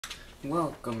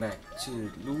Welcome back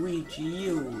to Luigi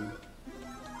U.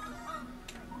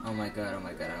 Oh my god,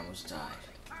 I almost died.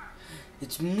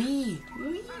 It's me,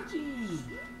 Luigi!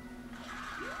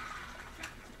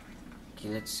 Okay,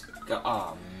 let's go.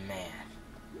 Oh man.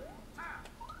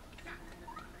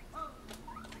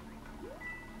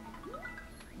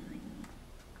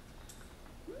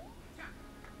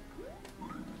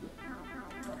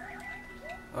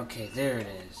 Okay, there it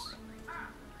is.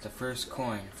 The first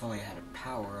coin. If only I had a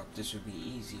power up, this would be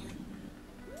easier.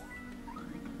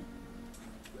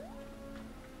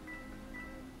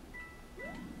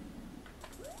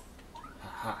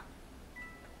 Haha.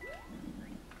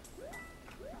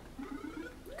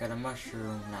 Got a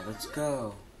mushroom. Now let's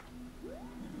go.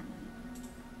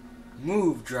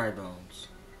 Move, dry bones.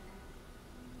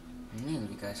 Man,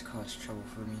 you guys cause trouble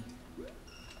for me.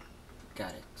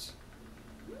 Got it.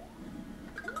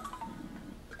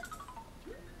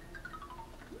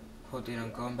 Hope they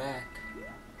don't come back.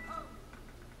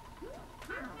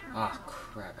 Ah, oh,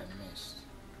 crap, I missed.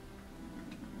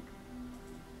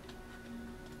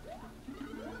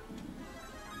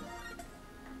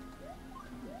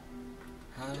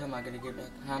 How am I gonna get back?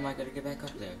 How am I gonna get back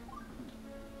up there?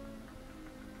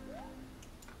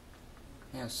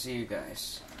 Yeah, I'll see you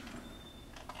guys.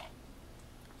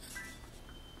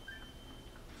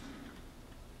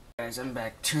 Guys, I'm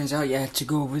back. Turns out you had to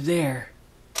go over there.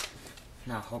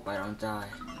 Now, hope I don't die.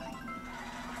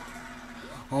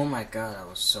 Oh my god, that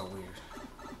was so weird.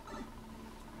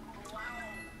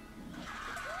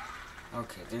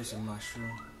 Okay, there's a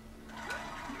mushroom.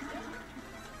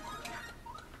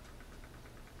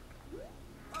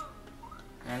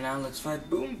 And now let's fight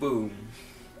Boom Boom.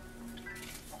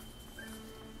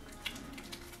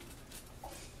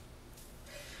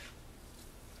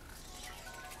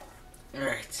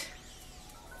 Alright.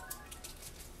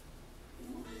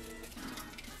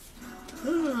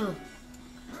 Oh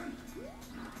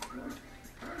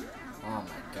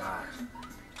my god.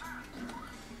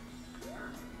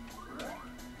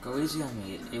 Go easy on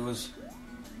me. It was...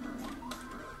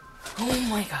 Oh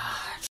my god.